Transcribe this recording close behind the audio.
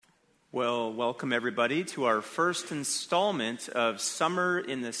Well, welcome everybody to our first installment of Summer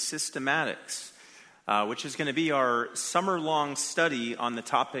in the Systematics, which is going to be our summer-long study on the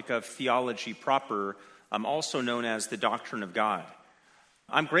topic of theology proper, also known as the doctrine of God.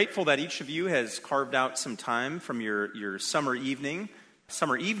 I'm grateful that each of you has carved out some time from your summer evenings,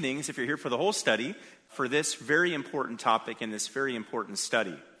 if you're here for the whole study, for this very important topic and this very important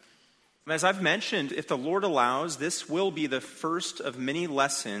study. As I've mentioned, if the Lord allows, this will be the first of many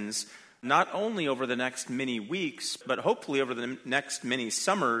lessons, not only over the next many weeks, but hopefully over the next many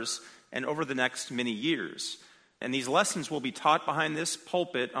summers and over the next many years. And these lessons will be taught behind this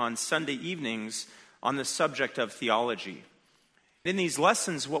pulpit on Sunday evenings on the subject of theology. In these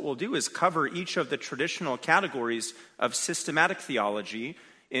lessons, what we'll do is cover each of the traditional categories of systematic theology,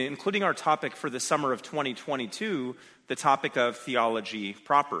 including our topic for the summer of 2022, the topic of theology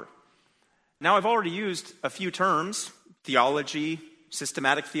proper. Now, I've already used a few terms, theology,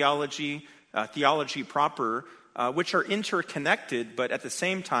 systematic theology, theology proper, which are interconnected but at the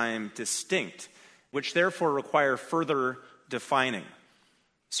same time distinct, which therefore require further defining.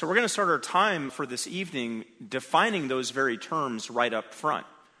 So we're going to start our time for this evening defining those very terms right up front.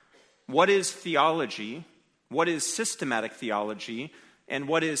 What is theology? What is systematic theology? And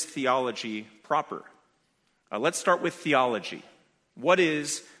what is theology proper? Let's start with theology. What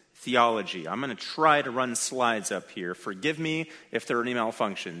is theology? I'm going to try to run slides up here. Forgive me if there are any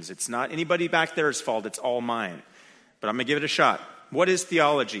malfunctions. It's not anybody back there's fault. It's all mine. But I'm going to give it a shot. What is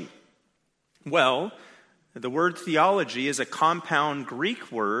theology? Well, the word theology is a compound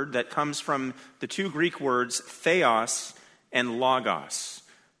Greek word that comes from the two Greek words theos and logos.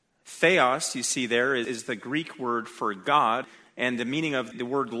 Theos, you see there, is the Greek word for God, and the meaning of the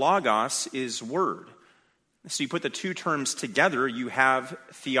word logos is word. So you put the two terms together, you have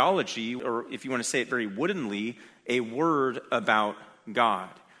theology, or if you want to say it very woodenly, a word about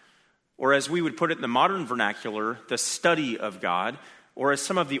God. Or as we would put it in the modern vernacular, the study of God, or as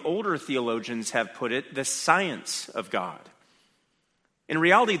some of the older theologians have put it, the science of God. In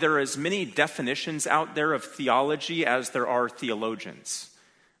reality, there are as many definitions out there of theology as there are theologians.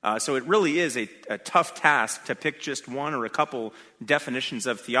 So it really is a tough task to pick just one or a couple definitions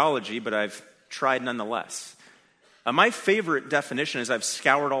of theology, but I've tried nonetheless. My favorite definition, as I've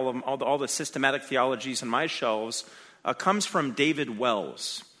scoured all the systematic theologies on my shelves, comes from David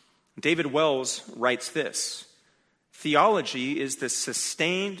Wells. David Wells writes this: theology is the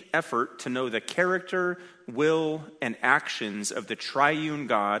sustained effort to know the character, will, and actions of the triune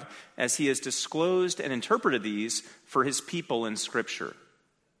God as he has disclosed and interpreted these for his people in Scripture,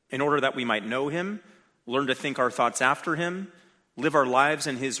 in order that we might know him, learn to think our thoughts after him, live our lives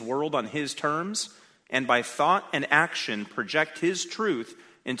in his world on his terms, and by thought and action project his truth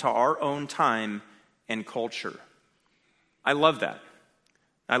into our own time and culture. I love that.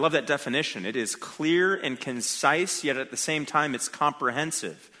 I love that definition. It is clear and concise, yet at the same time it's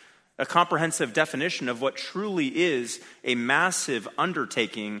comprehensive. A comprehensive definition of what truly is a massive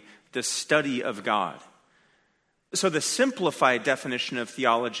undertaking, the study of God. So the simplified definition of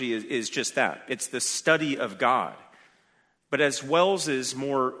theology is just that. It's the study of God. But as Wells's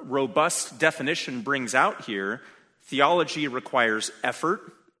more robust definition brings out here, theology requires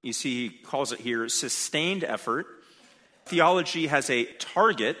effort. You see, he calls it here sustained effort. Theology has a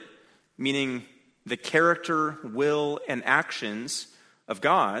target, meaning the character, will, and actions of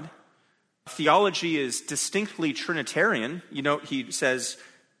God. Theology is distinctly Trinitarian. You know, he says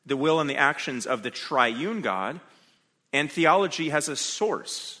the will and the actions of the triune God. And theology has a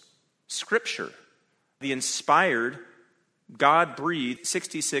source, Scripture, the inspired, God-breathed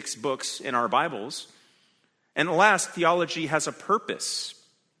 66 books in our Bibles. And last, theology has a purpose.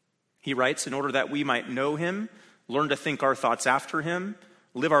 He writes, in order that we might know him, learn to think our thoughts after him,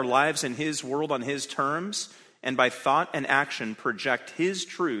 live our lives in his world on his terms, and by thought and action project his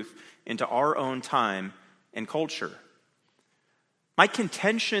truth into our own time and culture. My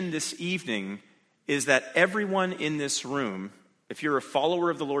contention this evening is that everyone in this room, if you're a follower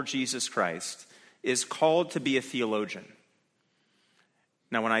of the Lord Jesus Christ, is called to be a theologian.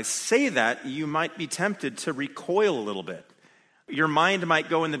 Now, when I say that, you might be tempted to recoil a little bit. Your mind might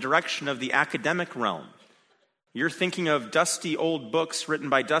go in the direction of the academic realm. You're thinking of dusty old books written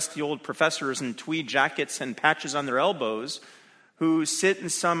by dusty old professors in tweed jackets and patches on their elbows who sit in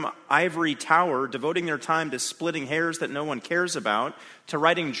some ivory tower devoting their time to splitting hairs that no one cares about, to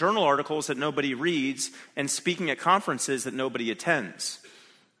writing journal articles that nobody reads, and speaking at conferences that nobody attends.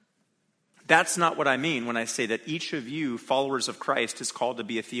 That's not what I mean when I say that each of you, followers of Christ, is called to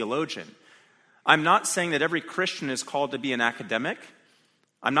be a theologian. I'm not saying that every Christian is called to be an academic.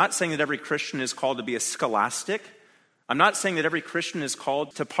 I'm not saying that every Christian is called to be a scholastic. I'm not saying that every Christian is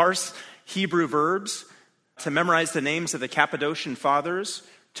called to parse Hebrew verbs, to memorize the names of the Cappadocian fathers,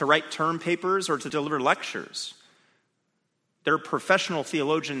 to write term papers, or to deliver lectures. There are professional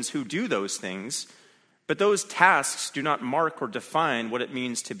theologians who do those things, but those tasks do not mark or define what it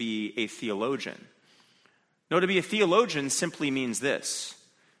means to be a theologian. No, to be a theologian simply means this: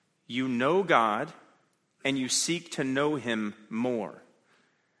 you know God and you seek to know him more.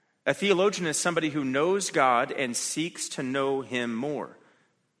 A theologian is somebody who knows God and seeks to know him more.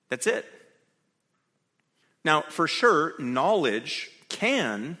 That's it. Now, for sure, knowledge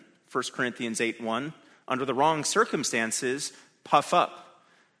can, 1 Corinthians 8:1, under the wrong circumstances, puff up.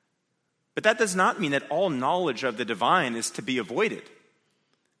 But that does not mean that all knowledge of the divine is to be avoided.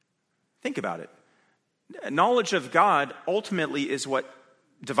 Think about it. Knowledge of God ultimately is what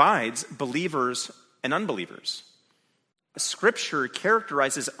divides believers and unbelievers. Scripture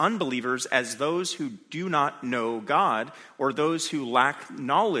characterizes unbelievers as those who do not know God or those who lack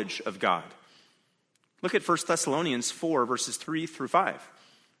knowledge of God. Look at 1 Thessalonians 4, verses 3 through 5.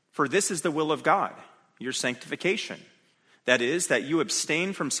 For this is the will of God, your sanctification. That is, that you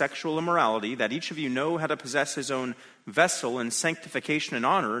abstain from sexual immorality, that each of you know how to possess his own vessel in sanctification and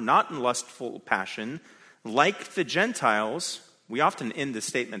honor, not in lustful passion, like the Gentiles. We often end the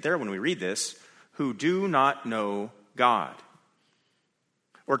statement there when we read this, who do not know God.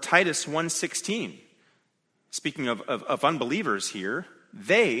 Or Titus 1:16, speaking of unbelievers here,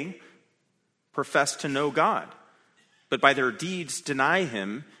 they profess to know God, but by their deeds deny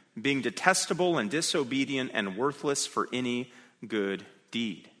him, being detestable and disobedient and worthless for any good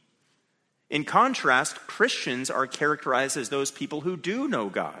deed. In contrast, Christians are characterized as those people who do know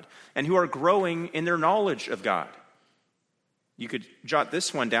God and who are growing in their knowledge of God. You could jot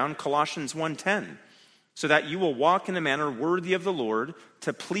this one down, Colossians 1:10, so that you will walk in a manner worthy of the Lord,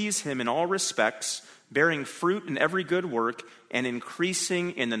 to please him in all respects, bearing fruit in every good work and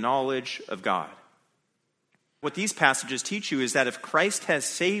increasing in the knowledge of God. What these passages teach you is that if Christ has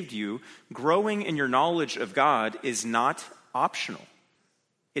saved you, growing in your knowledge of God is not optional.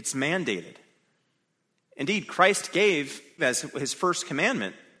 It's mandated. Indeed, Christ gave as his first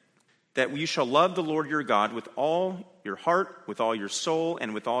commandment that you shall love the Lord your God with all your heart, with all your soul,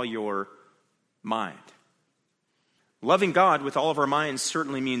 and with all your mind. Loving God with all of our minds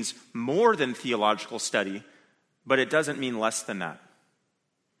certainly means more than theological study, but it doesn't mean less than that.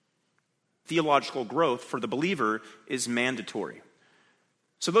 Theological growth for the believer is mandatory.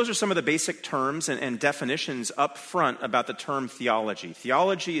 So those are some of the basic terms and definitions up front about the term theology.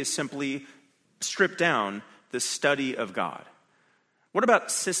 Theology is simply, stripped down, the study of God. What about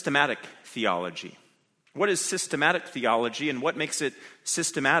systematic theology? What is systematic theology and what makes it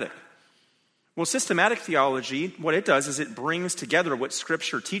systematic? Well, systematic theology, what it does is it brings together what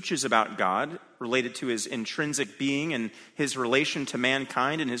Scripture teaches about God related to his intrinsic being and his relation to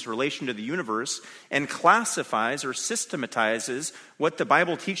mankind and his relation to the universe, and classifies or systematizes what the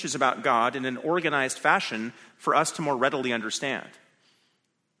Bible teaches about God in an organized fashion for us to more readily understand.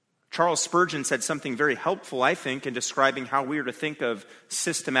 Charles Spurgeon said something very helpful, I think, in describing how we are to think of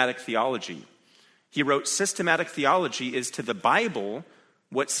systematic theology. He wrote, "Systematic theology is to the Bible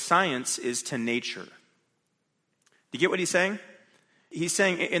what science is to nature." Do you get what he's saying? He's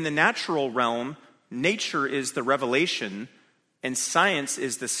saying in the natural realm, nature is the revelation, and science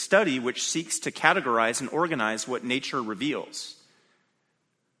is the study which seeks to categorize and organize what nature reveals.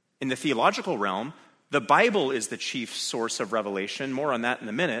 In the theological realm, the Bible is the chief source of revelation. More on that in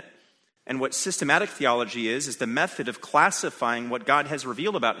a minute. And what systematic theology is the method of classifying what God has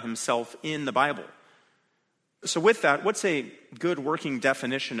revealed about himself in the Bible. So with that, what's a good working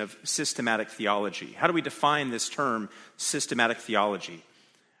definition of systematic theology? How do we define this term, systematic theology?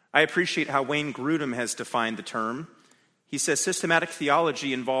 I appreciate how Wayne Grudem has defined the term. He says systematic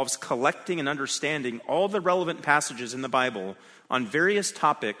theology involves collecting and understanding all the relevant passages in the Bible on various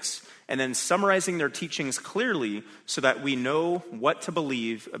topics and then summarizing their teachings clearly so that we know what to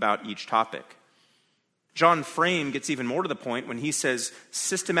believe about each topic. John Frame gets even more to the point when he says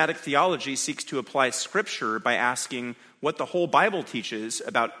systematic theology seeks to apply Scripture by asking what the whole Bible teaches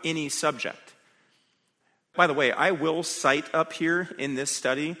about any subject. By the way, I will cite up here in this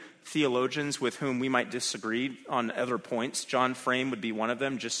study theologians with whom we might disagree on other points. John Frame would be one of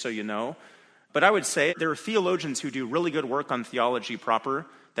them, just so you know. But I would say there are theologians who do really good work on theology proper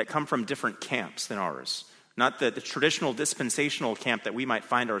that come from different camps than ours. Not the traditional dispensational camp that we might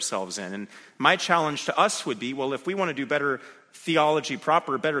find ourselves in. And my challenge to us would be, well, if we want to do better theology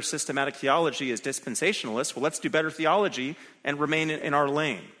proper, better systematic theology as dispensationalists, well, let's do better theology and remain in our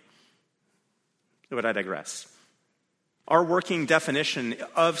lane. But I digress. Our working definition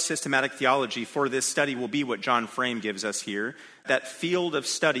of systematic theology for this study will be what John Frame gives us here, that field of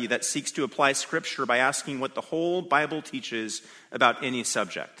study that seeks to apply Scripture by asking what the whole Bible teaches about any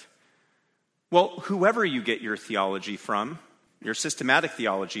subject. Well, whoever you get your theology from, your systematic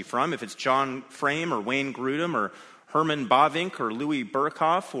theology from, if it's John Frame or Wayne Grudem or Herman Bavinck or Louis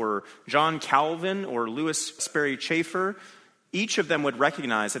Berkhoff or John Calvin or Louis Sperry Chafer, each of them would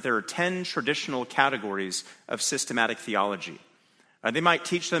recognize that there are 10 traditional categories of systematic theology. They might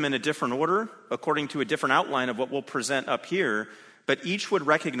teach them in a different order, according to a different outline of what we'll present up here, but each would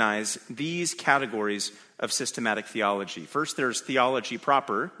recognize these categories of systematic theology. First, there's theology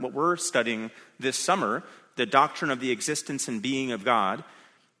proper, what we're studying this summer, the doctrine of the existence and being of God.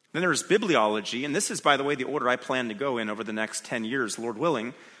 Then there's bibliology, and this is, by the way, the order I plan to go in over the next 10 years, Lord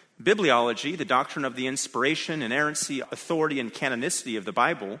willing. Bibliology, the doctrine of the inspiration, inerrancy, authority, and canonicity of the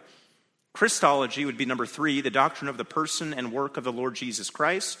Bible. Christology would be number 3, the doctrine of the person and work of the Lord Jesus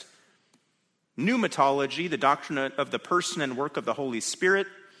Christ. Pneumatology, the doctrine of the person and work of the Holy Spirit.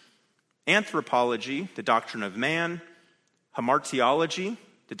 Anthropology, the doctrine of man. Hamartiology,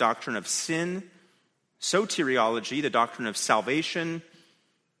 the doctrine of sin. Soteriology, the doctrine of salvation.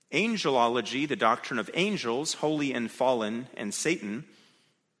 Angelology, the doctrine of angels, holy and fallen, and Satan.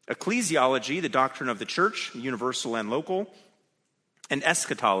 Ecclesiology, the doctrine of the church, universal and local. And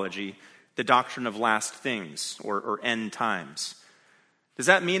eschatology, the doctrine of last things, or end times. Does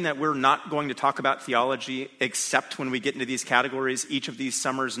that mean that we're not going to talk about theology except when we get into these categories each of these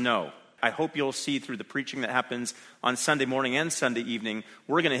summers? No. I hope you'll see through the preaching that happens on Sunday morning and Sunday evening,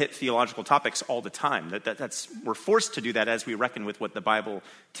 we're going to hit theological topics all the time. We're forced to do that as we reckon with what the Bible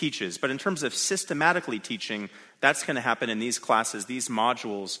teaches. But in terms of systematically teaching, that's going to happen in these classes, these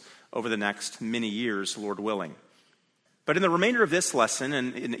modules, over the next many years, Lord willing. But in the remainder of this lesson,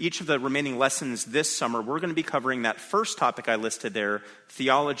 and in each of the remaining lessons this summer, we're going to be covering that first topic I listed there,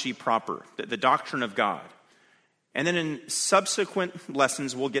 theology proper, the doctrine of God. And then in subsequent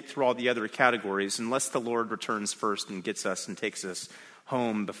lessons, we'll get through all the other categories, unless the Lord returns first and gets us and takes us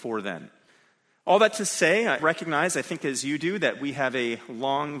home before then. All that to say, I recognize, I think as you do, that we have a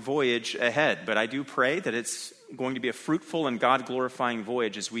long voyage ahead. But I do pray that it's going to be a fruitful and God-glorifying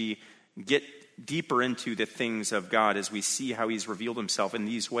voyage as we get deeper into the things of God, as we see how He's revealed Himself in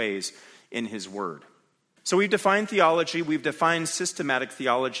these ways in His Word. So we've defined theology, we've defined systematic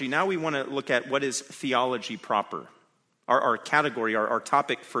theology. Now we want to look at what is theology proper, our category, our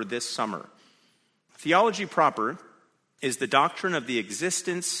topic for this summer. Theology proper is the doctrine of the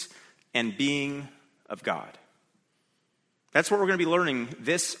existence and being of God. That's what we're going to be learning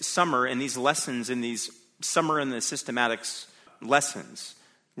this summer in these lessons, in these summer in the systematics lessons.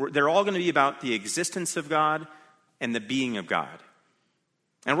 They're all going to be about the existence of God and the being of God.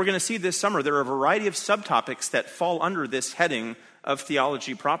 And we're going to see this summer there are a variety of subtopics that fall under this heading of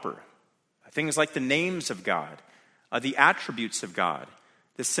theology proper. Things like the names of God, the attributes of God,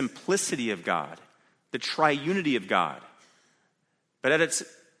 the simplicity of God, the triunity of God. But at its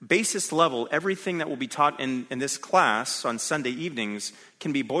basis level, everything that will be taught in this class on Sunday evenings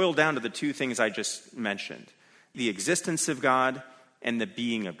can be boiled down to the two things I just mentioned, the existence of God and the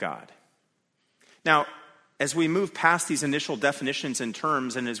being of God. Now, as we move past these initial definitions and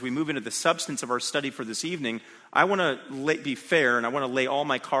terms, and as we move into the substance of our study for this evening, I want to be fair, and I want to lay all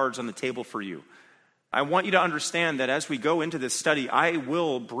my cards on the table for you. I want you to understand that as we go into this study, I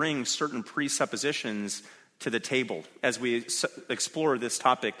will bring certain presuppositions to the table as we explore this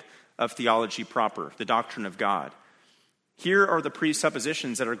topic of theology proper, the doctrine of God. Here are the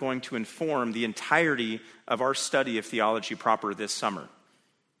presuppositions that are going to inform the entirety of our study of theology proper this summer.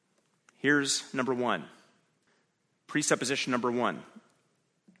 Here's number 1. Presupposition number 1.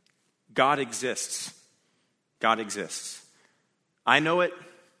 God exists. God exists. I know it,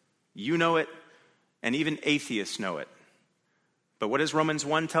 you know it, and even atheists know it. But what does Romans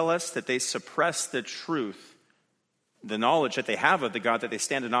 1 tell us? That they suppress the truth, the knowledge that they have of the God that they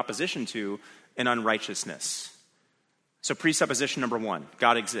stand in opposition to, in unrighteousness. So presupposition number 1,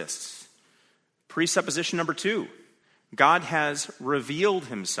 God exists. Presupposition number 2, God has revealed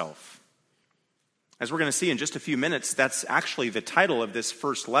Himself. As we're going to see in just a few minutes, that's actually the title of this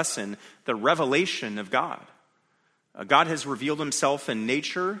first lesson, the revelation of God. God has revealed Himself in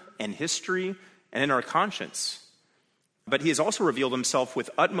nature and history and in our conscience. But He has also revealed Himself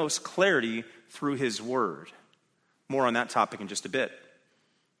with utmost clarity through His Word. More on that topic in just a bit.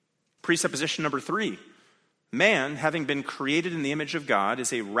 Presupposition number 3, man, having been created in the image of God,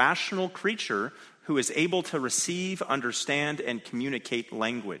 is a rational creature who is able to receive, understand, and communicate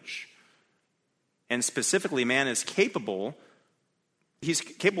language. And specifically, man is capable He's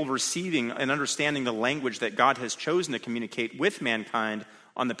capable of receiving and understanding the language that God has chosen to communicate with mankind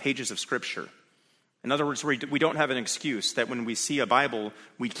on the pages of Scripture. In other words, we don't have an excuse that when we see a Bible,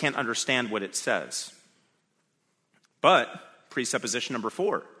 we can't understand what it says. But, presupposition number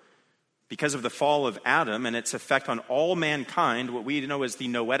 4, because of the fall of Adam and its effect on all mankind, what we know as the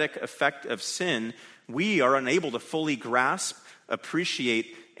noetic effect of sin, we are unable to fully grasp,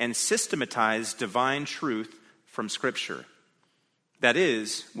 appreciate, and systematize divine truth from Scripture. That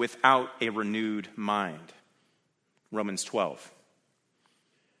is, without a renewed mind. Romans 12.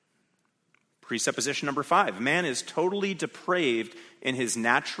 Presupposition number 5, man is totally depraved in his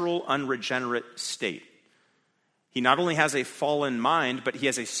natural, unregenerate state. He not only has a fallen mind, but he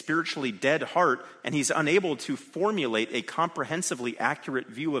has a spiritually dead heart, and he's unable to formulate a comprehensively accurate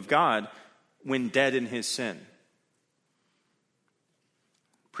view of God when dead in his sin.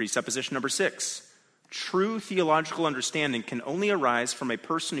 Presupposition number 6, true theological understanding can only arise from a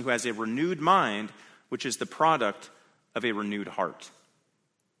person who has a renewed mind, which is the product of a renewed heart.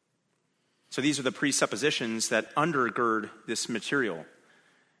 So these are the presuppositions that undergird this material.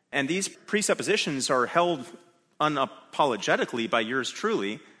 And these presuppositions are held unapologetically by yours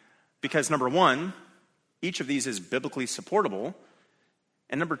truly because, number 1, each of these is biblically supportable.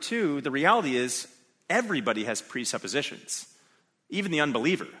 And number 2, the reality is everybody has presuppositions, even the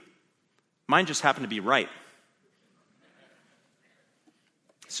unbeliever. Mine just happen to be right.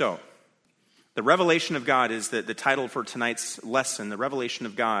 So, the revelation of God is the title for tonight's lesson, the revelation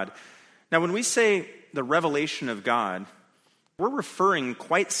of God. Now, when we say the revelation of God, we're referring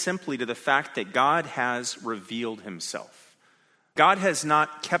quite simply to the fact that God has revealed himself. God has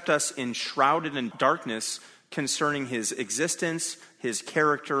not kept us enshrouded in darkness concerning his existence, his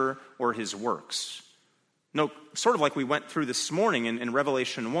character, or his works. No, sort of like we went through this morning in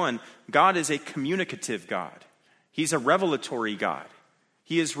Revelation 1, God is a communicative God. He's a revelatory God.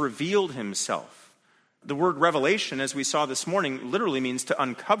 He has revealed himself. The word revelation, as we saw this morning, literally means to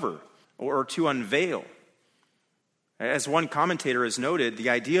uncover or to unveil. As one commentator has noted, the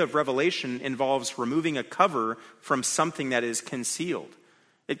idea of revelation involves removing a cover from something that is concealed.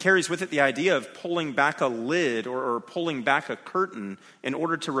 It carries with it the idea of pulling back a lid or pulling back a curtain in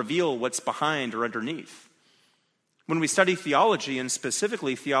order to reveal what's behind or underneath. When we study theology, and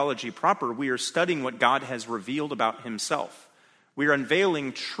specifically theology proper, we are studying what God has revealed about himself. We are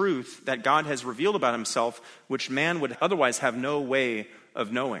unveiling truth that God has revealed about himself, which man would otherwise have no way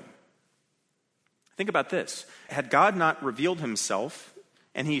of knowing. Think about this. Had God not revealed himself,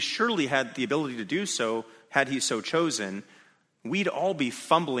 and he surely had the ability to do so had he so chosen, we'd all be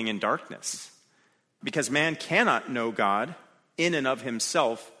fumbling in darkness. Because man cannot know God in and of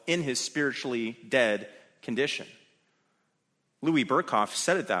himself in his spiritually dead condition. Louis Berkhoff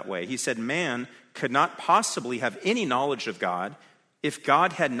said it that way. He said, man could not possibly have any knowledge of God if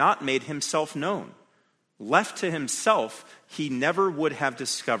God had not made himself known. Left to himself, he never would have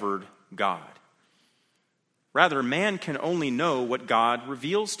discovered God. Rather, man can only know what God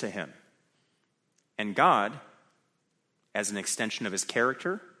reveals to him. And God, as an extension of his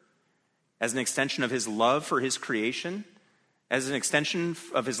character, as an extension of his love for his creation, as an extension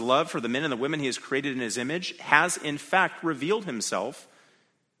of his love for the men and the women he has created in his image, has in fact revealed himself.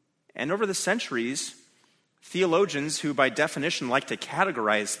 And over the centuries, theologians who by definition like to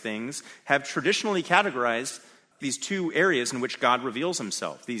categorize things have traditionally categorized these two areas in which God reveals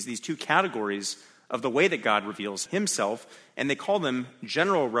himself, these two categories of the way that God reveals himself, and they call them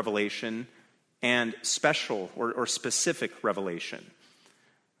general revelation and special or specific revelation.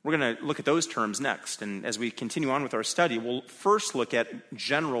 We're going to look at those terms next, and as we continue on with our study, we'll first look at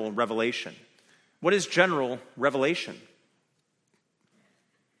general revelation. What is general revelation?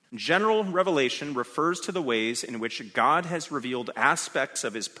 General revelation refers to the ways in which God has revealed aspects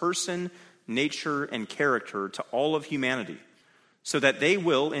of his person, nature, and character to all of humanity, so that they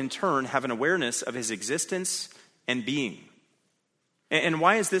will, in turn, have an awareness of his existence and being. And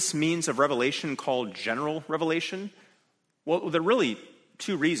why is this means of revelation called general revelation? Well, there are really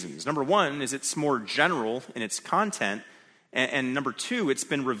two reasons. Number one is it's more general in its content, and number two, it's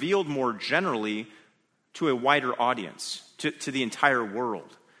been revealed more generally to a wider audience, to the entire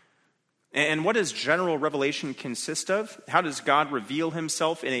world. And what does general revelation consist of? How does God reveal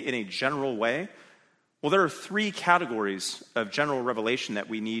himself in a general way? Well, there are three categories of general revelation that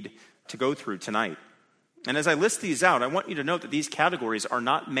we need to go through tonight. And as I list these out, I want you to note that these categories are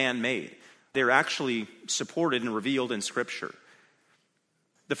not man-made. They're actually supported and revealed in Scripture.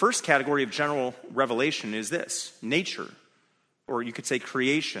 The first category of general revelation is this: nature, or you could say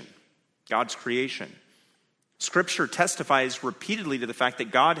creation, God's creation. Scripture testifies repeatedly to the fact that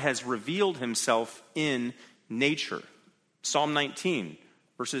God has revealed himself in nature. Psalm 19,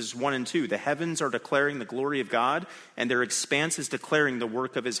 verses 1 and 2. The heavens are declaring the glory of God, and their expanse is declaring the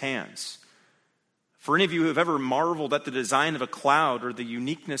work of his hands. For any of you who have ever marveled at the design of a cloud or the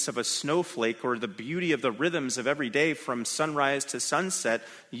uniqueness of a snowflake or the beauty of the rhythms of every day from sunrise to sunset,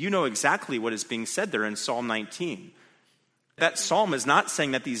 you know exactly what is being said there in Psalm 19. That psalm is not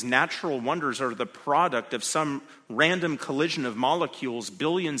saying that these natural wonders are the product of some random collision of molecules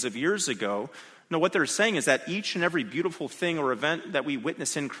billions of years ago. No, what they're saying is that each and every beautiful thing or event that we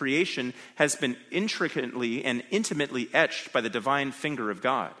witness in creation has been intricately and intimately etched by the divine finger of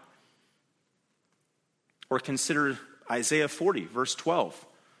God. Or consider Isaiah 40, verse 12.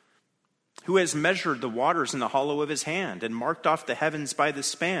 Who has measured the waters in the hollow of his hand and marked off the heavens by the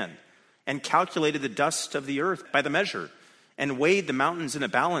span and calculated the dust of the earth by the measure and weighed the mountains in a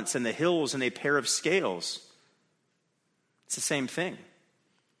balance and the hills in a pair of scales? It's the same thing.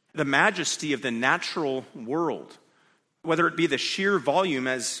 The majesty of the natural world, whether it be the sheer volume,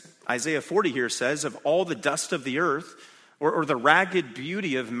 as Isaiah 40 here says, of all the dust of the earth, or the ragged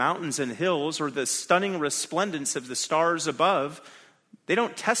beauty of mountains and hills, or the stunning resplendence of the stars above, they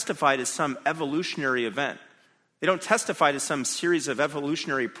don't testify to some evolutionary event. They don't testify to some series of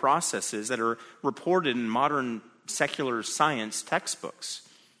evolutionary processes that are reported in modern secular science textbooks.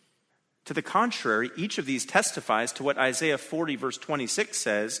 To the contrary, each of these testifies to what Isaiah 40, verse 26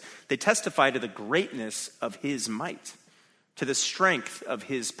 says. They testify to the greatness of his might, to the strength of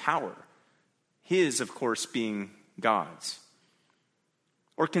his power. His, of course, being God's.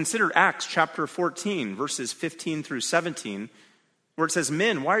 Or consider Acts chapter 14, verses 15 through 17, where it says,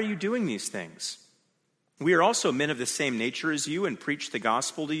 Men, why are you doing these things? We are also men of the same nature as you and preach the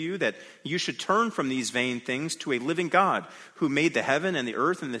gospel to you, that you should turn from these vain things to a living God who made the heaven and the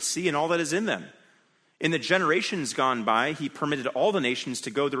earth and the sea and all that is in them. In the generations gone by, he permitted all the nations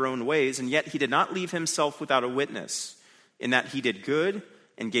to go their own ways, and yet he did not leave himself without a witness, in that he did good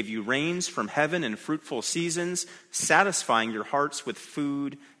and gave you rains from heaven and fruitful seasons, satisfying your hearts with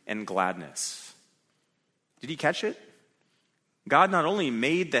food and gladness. Did you catch it? God not only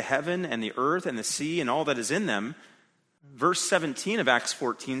made the heaven and the earth and the sea and all that is in them, verse 17 of Acts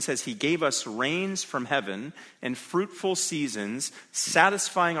 14 says he gave us rains from heaven and fruitful seasons,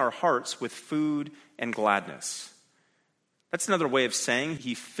 satisfying our hearts with food and gladness. That's another way of saying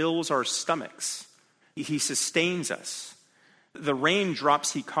he fills our stomachs. He sustains us. The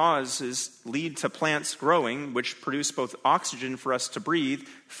raindrops he causes lead to plants growing, which produce both oxygen for us to breathe,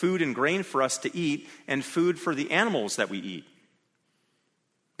 food and grain for us to eat, and food for the animals that we eat.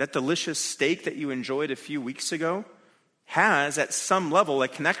 That delicious steak that you enjoyed a few weeks ago has, at some level, a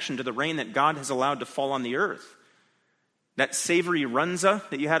connection to the rain that God has allowed to fall on the earth. That savory runza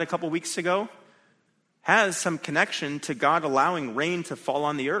that you had a couple weeks ago has some connection to God allowing rain to fall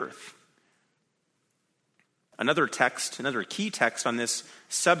on the earth. Another key text on this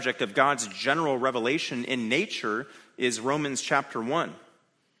subject of God's general revelation in nature is Romans chapter 1.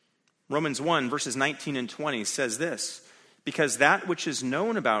 Romans 1, verses 19 and 20 says this, because that which is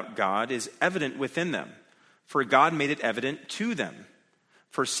known about God is evident within them, for God made it evident to them.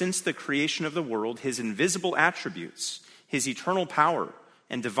 For since the creation of the world, his invisible attributes, his eternal power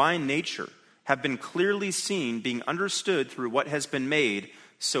and divine nature have been clearly seen, being understood through what has been made,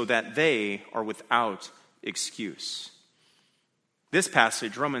 so that they are without excuse. This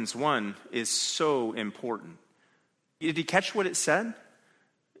passage, Romans 1, is so important. Did you catch what it said?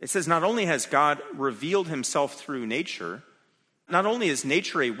 It says not only has God revealed himself through nature, not only is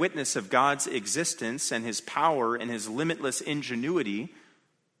nature a witness of God's existence and his power and his limitless ingenuity,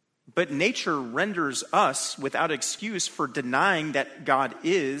 but nature renders us without excuse for denying that God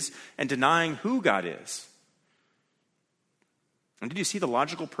is and denying who God is. And did you see the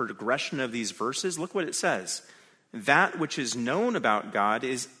logical progression of these verses? Look what it says. That which is known about God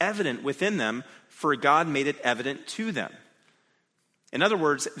is evident within them, for God made it evident to them. In other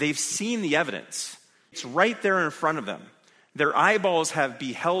words, they've seen the evidence. It's right there in front of them. Their eyeballs have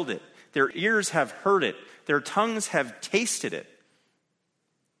beheld it. Their ears have heard it. Their tongues have tasted it.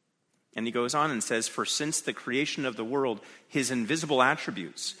 And he goes on and says, for since the creation of the world, his invisible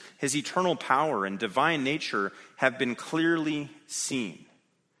attributes, his eternal power and divine nature have been clearly seen.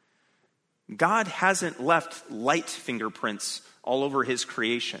 God hasn't left light fingerprints all over his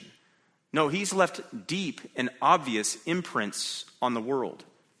creation. No, he's left deep and obvious imprints on the world.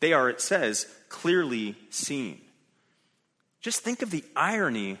 They are, it says, clearly seen. Just think of the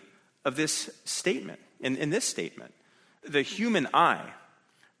irony of this statement, in this statement. The human eye,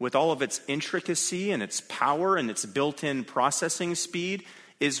 with all of its intricacy and its power and its built-in processing speed,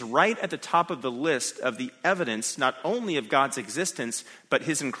 is right at the top of the list of the evidence not only of God's existence, but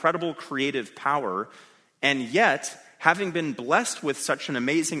his incredible creative power, and yet having been blessed with such an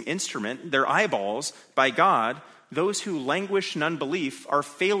amazing instrument, their eyeballs, by God, those who languish in unbelief are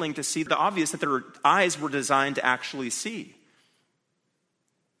failing to see the obvious that their eyes were designed to actually see.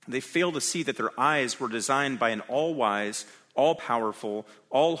 They fail to see that their eyes were designed by an all-wise, all-powerful,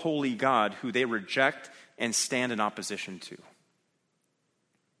 all-holy God who they reject and stand in opposition to.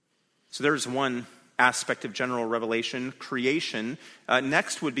 So there's one aspect of general revelation, creation.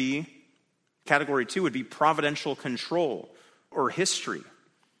 Next would be, category 2 would be providential control or history.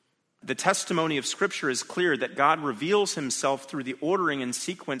 The testimony of Scripture is clear that God reveals himself through the ordering and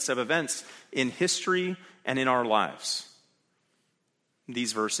sequence of events in history and in our lives.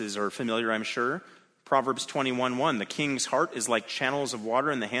 These verses are familiar, I'm sure. Proverbs 21:1, the king's heart is like channels of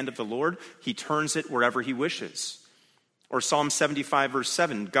water in the hand of the Lord. He turns it wherever he wishes. Or Psalm 75, verse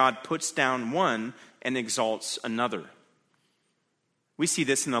 7, God puts down one and exalts another. We see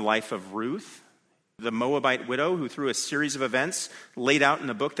this in the life of Ruth, the Moabite widow who, through a series of events laid out in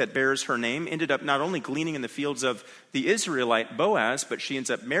the book that bears her name, ended up not only gleaning in the fields of the Israelite Boaz, but she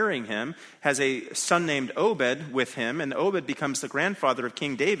ends up marrying him, has a son named Obed with him, and Obed becomes the grandfather of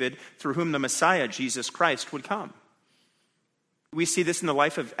King David, through whom the Messiah, Jesus Christ, would come. We see this in the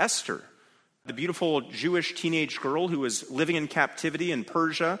life of Esther, the beautiful Jewish teenage girl who was living in captivity in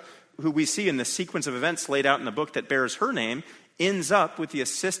Persia, who we see in the sequence of events laid out in the book that bears her name, ends up with the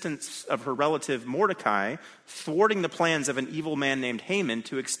assistance of her relative Mordecai, thwarting the plans of an evil man named Haman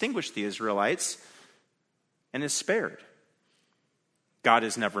to extinguish the Israelites, and is spared. God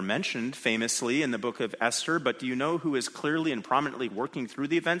is never mentioned famously in the book of Esther, but do you know who is clearly and prominently working through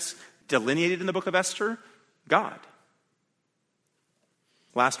the events delineated in the book of Esther? God.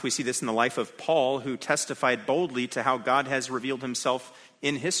 Last, we see this in the life of Paul, who testified boldly to how God has revealed himself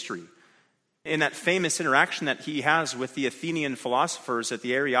in history. In that famous interaction that he has with the Athenian philosophers at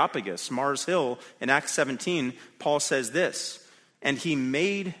the Areopagus, Mars Hill, in Acts 17, Paul says this, and he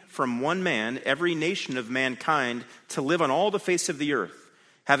made from one man every nation of mankind to live on all the face of the earth,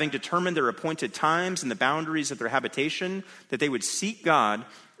 having determined their appointed times and the boundaries of their habitation, that they would seek God,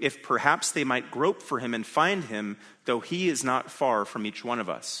 if perhaps they might grope for him and find him, though he is not far from each one of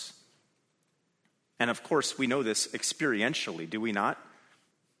us. And of course, we know this experientially, do we not?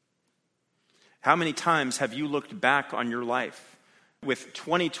 How many times have you looked back on your life with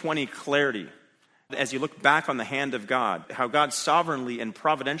 20/20 clarity as you look back on the hand of God, how God sovereignly and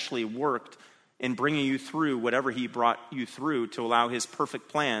providentially worked in bringing you through whatever he brought you through to allow his perfect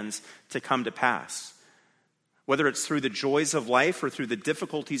plans to come to pass? Whether it's through the joys of life or through the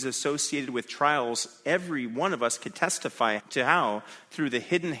difficulties associated with trials, every one of us could testify to how, through the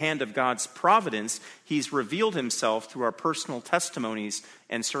hidden hand of God's providence, he's revealed himself through our personal testimonies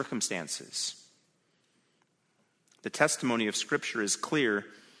and circumstances. The testimony of Scripture is clear.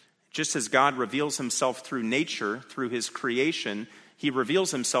 Just as God reveals himself through nature, through his creation, he reveals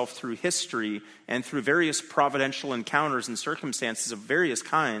himself through history and through various providential encounters and circumstances of various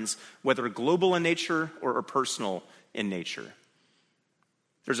kinds, whether global in nature or personal in nature.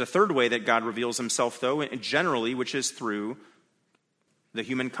 There's a third way that God reveals himself, though, generally, which is through the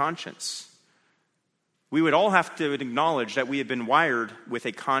human conscience. We would all have to acknowledge that we have been wired with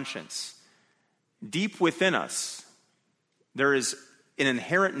a conscience. Deep within us, there is an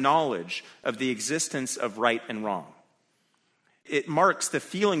inherent knowledge of the existence of right and wrong. It marks the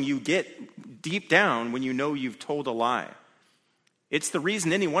feeling you get deep down when you know you've told a lie. It's the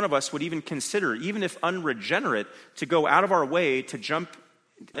reason any one of us would even consider, even if unregenerate, to go out of our way to jump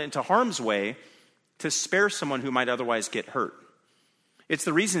into harm's way to spare someone who might otherwise get hurt. It's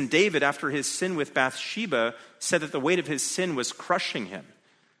the reason David, after his sin with Bathsheba, said that the weight of his sin was crushing him.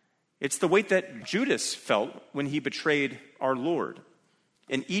 It's the weight that Judas felt when he betrayed our Lord.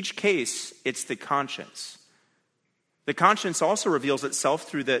 In each case, it's the conscience. The conscience also reveals itself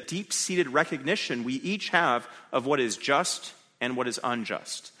through the deep-seated recognition we each have of what is just and what is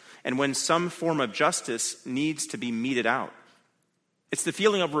unjust, and when some form of justice needs to be meted out. It's the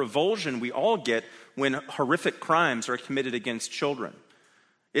feeling of revulsion we all get when horrific crimes are committed against children.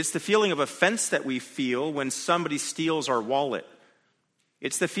 It's the feeling of offense that we feel when somebody steals our wallet.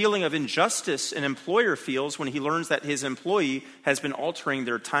 It's the feeling of injustice an employer feels when he learns that his employee has been altering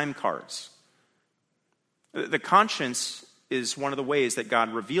their time cards. The conscience is one of the ways that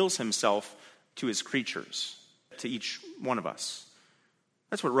God reveals himself to his creatures, to each one of us.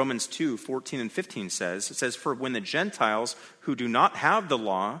 That's what Romans 2:14 and 15 says. It says, for when the Gentiles who do not have the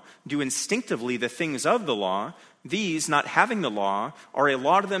law do instinctively the things of the law, these, not having the law, are a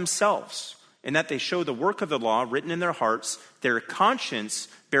law to themselves, in that they show the work of the law written in their hearts, their conscience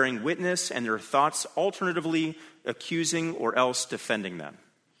bearing witness, and their thoughts alternatively accusing or else defending them.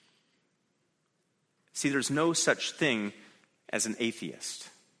 See, there's no such thing as an atheist.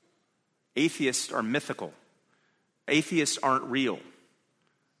 Atheists are mythical. Atheists aren't real.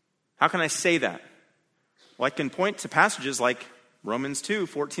 How can I say that? Well, I can point to passages like Romans 2,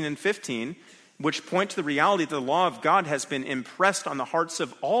 14 and 15, which point to the reality that the law of God has been impressed on the hearts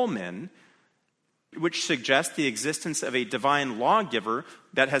of all men, which suggests the existence of a divine lawgiver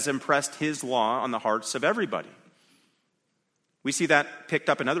that has impressed his law on the hearts of everybody. We see that picked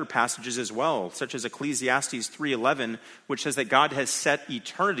up in other passages as well, such as Ecclesiastes 3:11, which says that God has set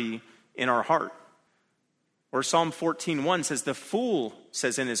eternity in our heart. Or Psalm 14:1 says, the fool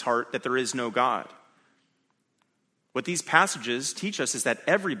says in his heart that there is no God. What these passages teach us is that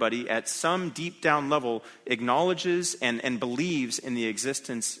everybody at some deep down level acknowledges and believes in the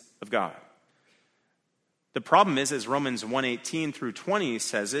existence of God. The problem is, as Romans 1:18 through 20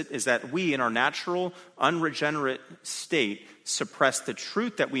 says it, is that we in our natural, unregenerate state suppress the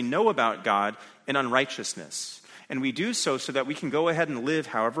truth that we know about God in unrighteousness. And we do so that we can go ahead and live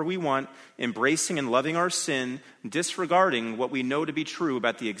however we want, embracing and loving our sin, disregarding what we know to be true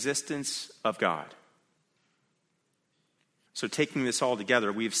about the existence of God. So taking this all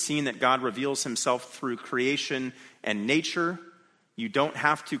together, we've seen that God reveals himself through creation and nature. You don't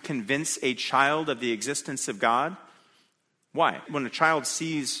have to convince a child of the existence of God. Why? When a child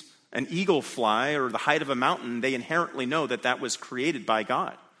sees an eagle fly or the height of a mountain, they inherently know that that was created by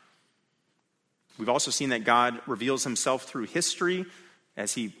God. We've also seen that God reveals himself through history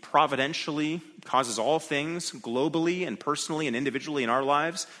as he providentially causes all things globally and personally and individually in our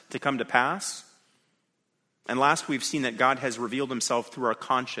lives to come to pass. And last, we've seen that God has revealed himself through our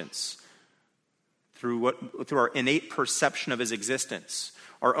conscience, through our innate perception of his existence,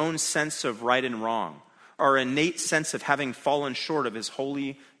 our own sense of right and wrong, our innate sense of having fallen short of his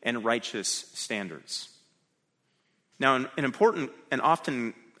holy and righteous standards. Now, an important and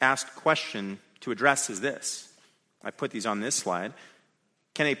often asked question to address is this. I put these on this slide.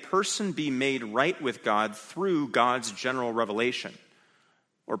 Can a person be made right with God through God's general revelation?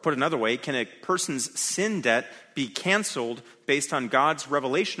 Or put another way, can a person's sin debt be canceled based on God's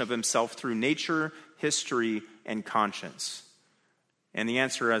revelation of himself through nature, history, and conscience? And the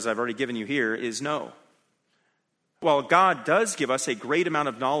answer, as I've already given you here, is no. While God does give us a great amount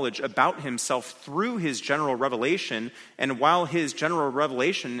of knowledge about himself through his general revelation, and while his general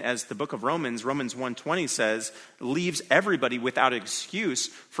revelation, as the book of Romans 1:20 says, leaves everybody without excuse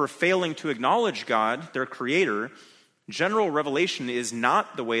for failing to acknowledge God, their creator, general revelation is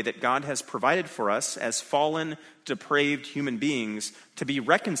not the way that God has provided for us as fallen, depraved human beings to be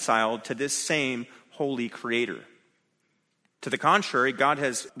reconciled to this same holy creator. To the contrary, God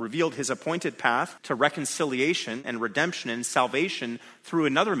has revealed his appointed path to reconciliation and redemption and salvation through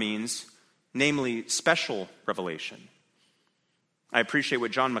another means, namely special revelation. I appreciate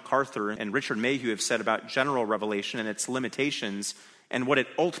what John MacArthur and Richard Mayhew have said about general revelation and its limitations and what it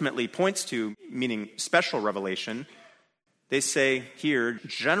ultimately points to, meaning special revelation. They say here,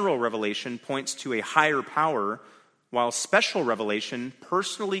 general revelation points to a higher power, while special revelation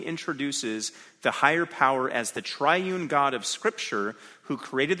personally introduces the higher power as the triune God of Scripture who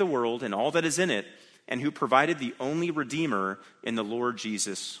created the world and all that is in it, and who provided the only Redeemer in the Lord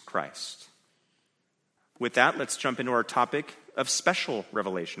Jesus Christ. With that, let's jump into our topic of special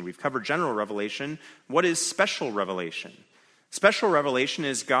revelation. We've covered general revelation. What is special revelation? Special revelation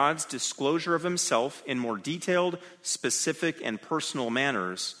is God's disclosure of himself in more detailed, specific, and personal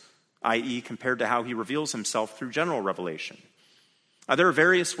manners, i.e., compared to how he reveals himself through general revelation. There are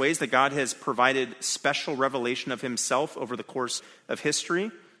various ways that God has provided special revelation of himself over the course of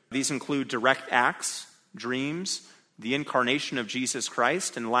history. These include direct acts, dreams, the incarnation of Jesus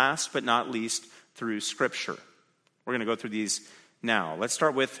Christ, and last but not least, through Scripture. We're going to go through these now. Let's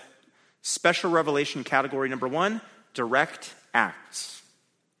start with special revelation category number 1, direct acts.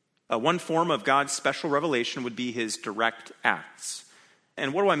 One form of God's special revelation would be his direct acts.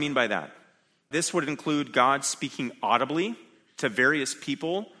 And what do I mean by that? This would include God speaking audibly to various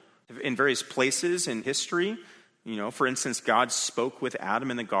people in various places in history. For instance, God spoke with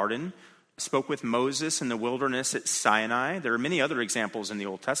Adam in the garden, spoke with Moses in the wilderness at Sinai. There are many other examples in the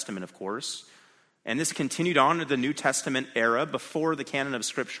Old Testament, of course. And this continued on to the New Testament era before the canon of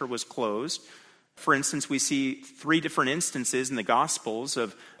Scripture was closed. For instance, we see 3 different instances in the Gospels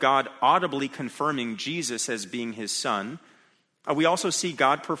of God audibly confirming Jesus as being his son. We also see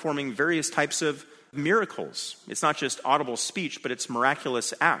God performing various types of miracles. It's not just audible speech, but it's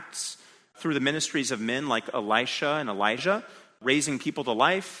miraculous acts through the ministries of men like Elisha and Elijah, raising people to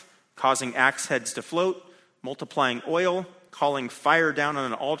life, causing axe heads to float, multiplying oil, calling fire down on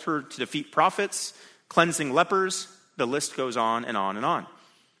an altar to defeat prophets, cleansing lepers. The list goes on and on and on.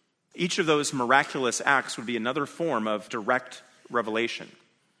 Each of those miraculous acts would be another form of direct revelation.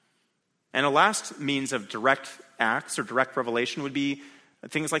 And a last means of direct acts or direct revelation would be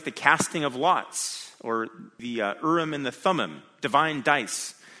things like the casting of lots or the Urim and the Thummim, divine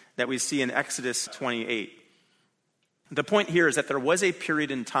dice that we see in Exodus 28. The point here is that there was a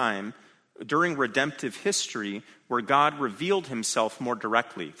period in time during redemptive history where God revealed himself more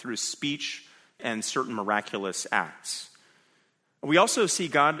directly through speech and certain miraculous acts. We also see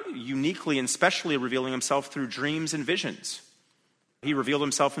God uniquely and specially revealing himself through dreams and visions. He revealed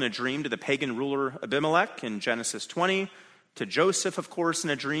himself in a dream to the pagan ruler Abimelech in Genesis 20, to Joseph, of course, in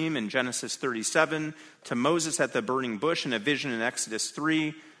a dream in Genesis 37, to Moses at the burning bush in a vision in Exodus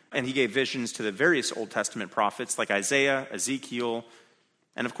 3, and he gave visions to the various Old Testament prophets like Isaiah, Ezekiel,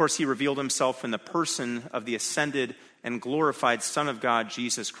 and of course he revealed himself in the person of the ascended and glorified Son of God,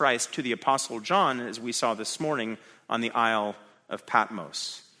 Jesus Christ, to the Apostle John, as we saw this morning on the Isle of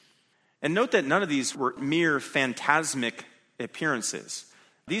Patmos. And note that none of these were mere phantasmic appearances.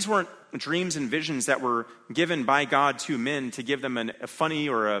 These weren't dreams and visions that were given by God to men to give them a funny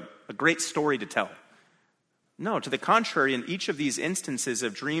or a great story to tell. No, to the contrary, in each of these instances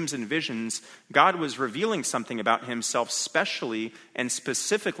of dreams and visions, God was revealing something about himself specially and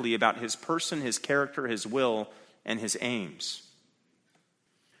specifically about his person, his character, his will, and his aims.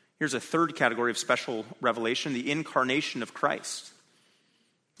 Here's a third category of special revelation, the incarnation of Christ.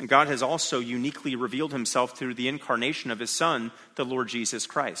 And God has also uniquely revealed himself through the incarnation of his Son, the Lord Jesus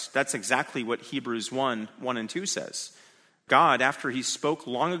Christ. That's exactly what Hebrews 1 and 2 says. God, after he spoke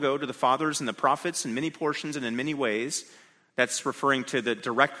long ago to the fathers and the prophets in many portions and in many ways, that's referring to the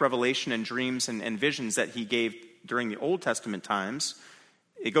direct revelation and dreams and visions that he gave during the Old Testament times.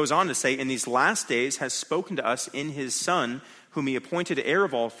 It goes on to say, in these last days has spoken to us in his Son, whom he appointed heir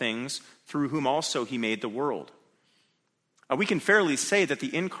of all things, through whom also he made the world. We can fairly say that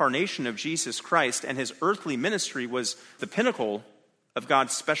the incarnation of Jesus Christ and his earthly ministry was the pinnacle of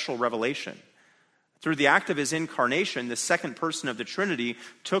God's special revelation. Through the act of his incarnation, the second person of the Trinity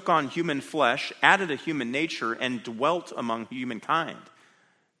took on human flesh, added a human nature, and dwelt among humankind.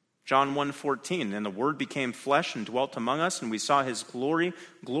 John 1:14, and the Word became flesh and dwelt among us, and we saw his glory.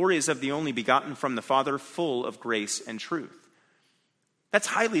 Glory is of the only begotten from the Father, full of grace and truth. That's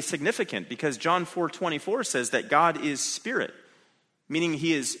highly significant because John 4:24 says that God is spirit, meaning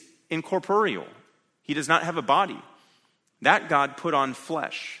he is incorporeal. He does not have a body. That God put on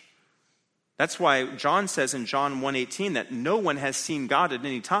flesh. That's why John says in John 1:18 that no one has seen God at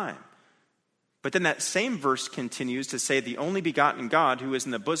any time. But then that same verse continues to say the only begotten God who is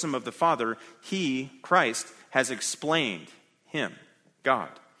in the bosom of the Father, he, Christ, has explained him, God.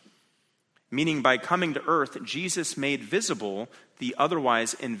 Meaning by coming to earth, Jesus made visible the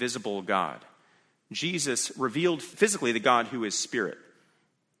otherwise invisible God. Jesus revealed physically the God who is spirit.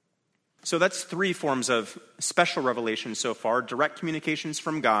 So that's three forms of special revelation so far: direct communications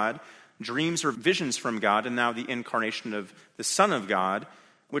from God, dreams or visions from God, and now the incarnation of the Son of God,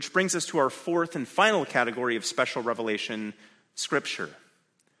 which brings us to our fourth and final category of special revelation, Scripture.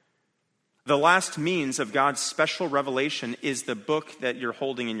 The last means of God's special revelation is the book that you're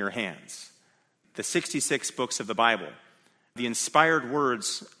holding in your hands, the 66 books of the Bible, the inspired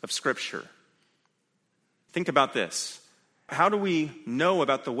words of Scripture. Think about this. How do we know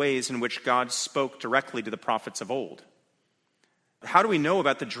about the ways in which God spoke directly to the prophets of old? How do we know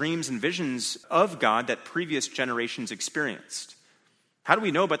about the dreams and visions of God that previous generations experienced? How do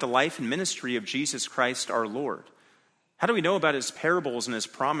we know about the life and ministry of Jesus Christ our Lord? How do we know about his parables and his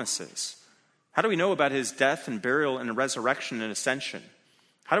promises? How do we know about his death and burial and resurrection and ascension?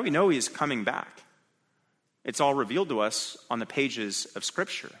 How do we know he is coming back? It's all revealed to us on the pages of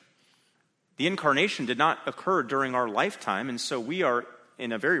Scripture. The incarnation did not occur during our lifetime, and so we are,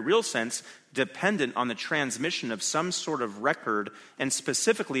 in a very real sense, dependent on the transmission of some sort of record, and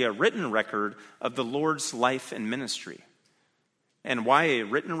specifically a written record of the Lord's life and ministry. And why a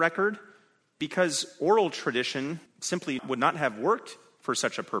written record? Because oral tradition simply would not have worked for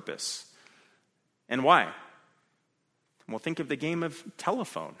such a purpose. And why? Well, think of the game of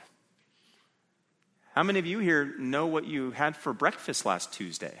telephone. How many of you here know what you had for breakfast last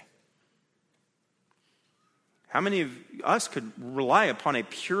Tuesday? How many of us could rely upon a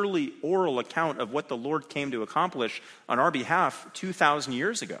purely oral account of what the Lord came to accomplish on our behalf 2,000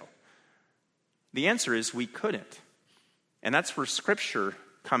 years ago? The answer is we couldn't. And that's where Scripture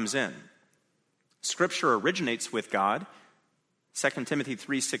comes in. Scripture originates with God. 2 Timothy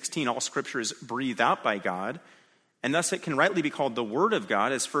 3:16, all Scripture is breathed out by God, and thus it can rightly be called the Word of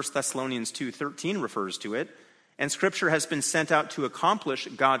God, as 1 Thessalonians 2:13 refers to it. And Scripture has been sent out to accomplish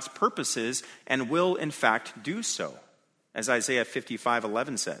God's purposes and will, in fact, do so. as Isaiah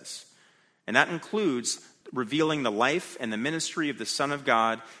 55:11 says. And that includes revealing the life and the ministry of the Son of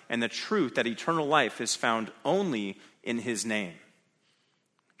God and the truth that eternal life is found only in his name.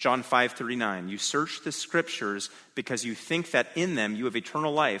 John 5:39, you search the scriptures because you think that in them you have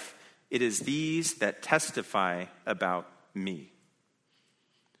eternal life. It is these that testify about me.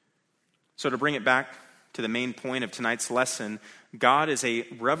 So to bring it back to the main point of tonight's lesson, God is a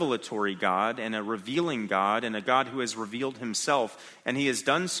revelatory God and a revealing God and a God who has revealed himself. And he has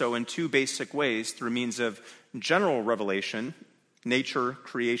done so in two basic ways, through means of general revelation, nature,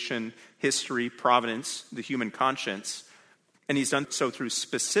 creation, history, providence, the human conscience. And he's done so through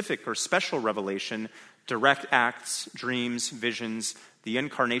specific or special revelation, direct acts, dreams, visions, the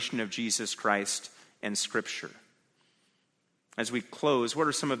incarnation of Jesus Christ, and Scripture. As we close, what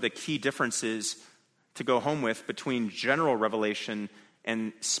are some of the key differences to go home with between general revelation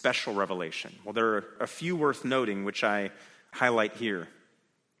and special revelation? Well, there are a few worth noting, which I highlight here.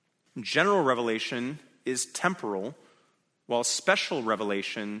 General revelation is temporal, while special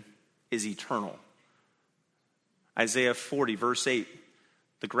revelation is eternal. Isaiah 40, verse 8,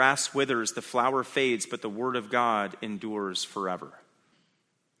 the grass withers, the flower fades, but the word of God endures forever.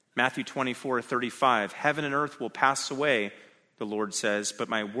 Matthew 24:35, heaven and earth will pass away, the Lord says, but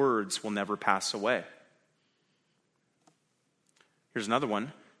my words will never pass away. Here's another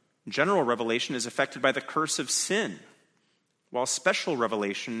one. General revelation is affected by the curse of sin, while special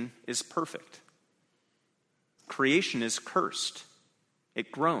revelation is perfect. Creation is cursed.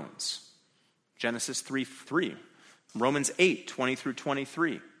 It groans. Genesis 3:3. Romans 8:20 through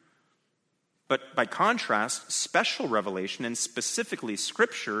 23. But by contrast, special revelation, and specifically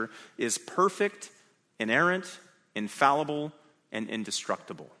Scripture, is perfect, inerrant, infallible, and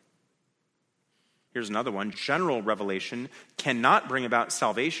indestructible. Here's another one. General revelation cannot bring about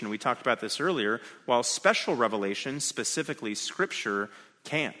salvation. We talked about this earlier, while special revelation, specifically Scripture,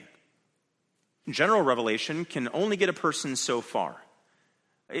 can. General revelation can only get a person so far.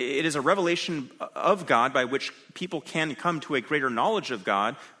 It is a revelation of God by which people can come to a greater knowledge of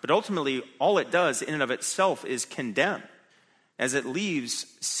God, but ultimately all it does in and of itself is condemn, as it leaves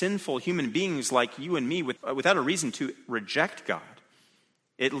sinful human beings like you and me without a reason to reject God.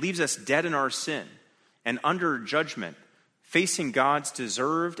 It leaves us dead in our sin and under judgment, facing God's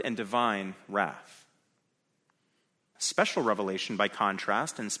deserved and divine wrath. Special revelation, by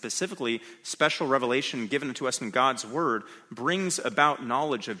contrast, and specifically special revelation given to us in God's Word, brings about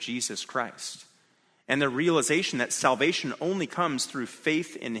knowledge of Jesus Christ and the realization that salvation only comes through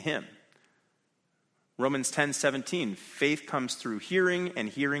faith in Him. Romans 10:17, faith comes through hearing, and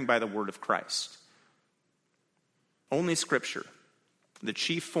hearing by the word of Christ. Only Scripture, the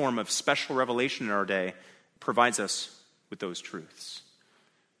chief form of special revelation in our day, provides us with those truths.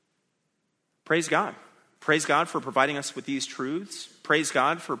 Praise God. Praise God for providing us with these truths. Praise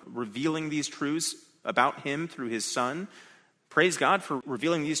God for revealing these truths about Him through His Son. Praise God for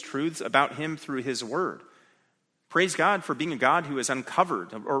revealing these truths about Him through His Word. Praise God for being a God who has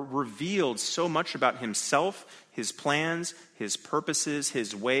uncovered or revealed so much about Himself, His plans, His purposes,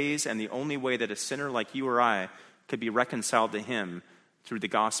 His ways, and the only way that a sinner like you or I could be reconciled to Him through the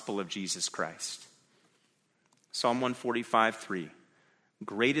gospel of Jesus Christ. Psalm 145:3,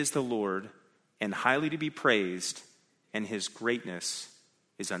 great is the Lord, and highly to be praised, and His greatness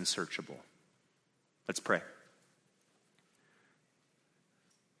is unsearchable. Let's pray.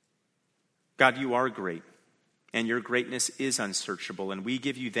 God, you are great, and your greatness is unsearchable, and we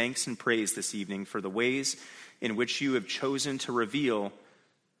give you thanks and praise this evening for the ways in which you have chosen to reveal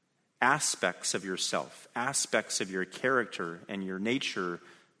aspects of yourself, aspects of your character and your nature,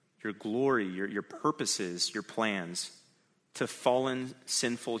 your glory, your purposes, your plans, to fallen,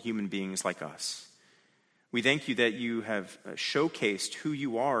 sinful human beings like us. We thank you that you have showcased who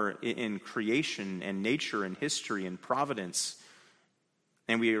you are in creation and nature and history and providence.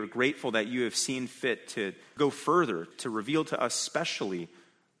 And we are grateful that you have seen fit to go further, to reveal to us specially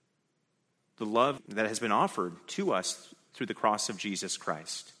the love that has been offered to us through the cross of Jesus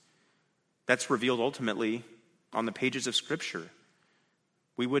Christ. That's revealed ultimately on the pages of Scripture.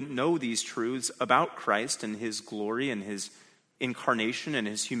 We wouldn't know these truths about Christ and His glory and His incarnation and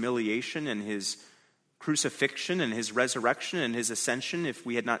His humiliation and His crucifixion and His resurrection and His ascension if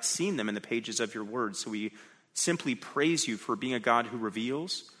we had not seen them in the pages of your word. So we simply praise you for being a God who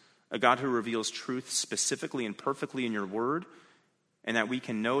reveals truth specifically and perfectly in your word, and that we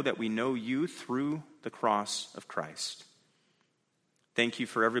can know that we know you through the cross of Christ. Thank you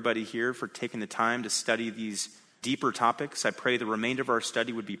for everybody here for taking the time to study these deeper topics. I pray the remainder of our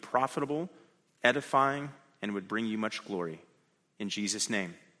study would be profitable, edifying, and would bring you much glory. In Jesus'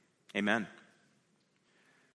 name, amen.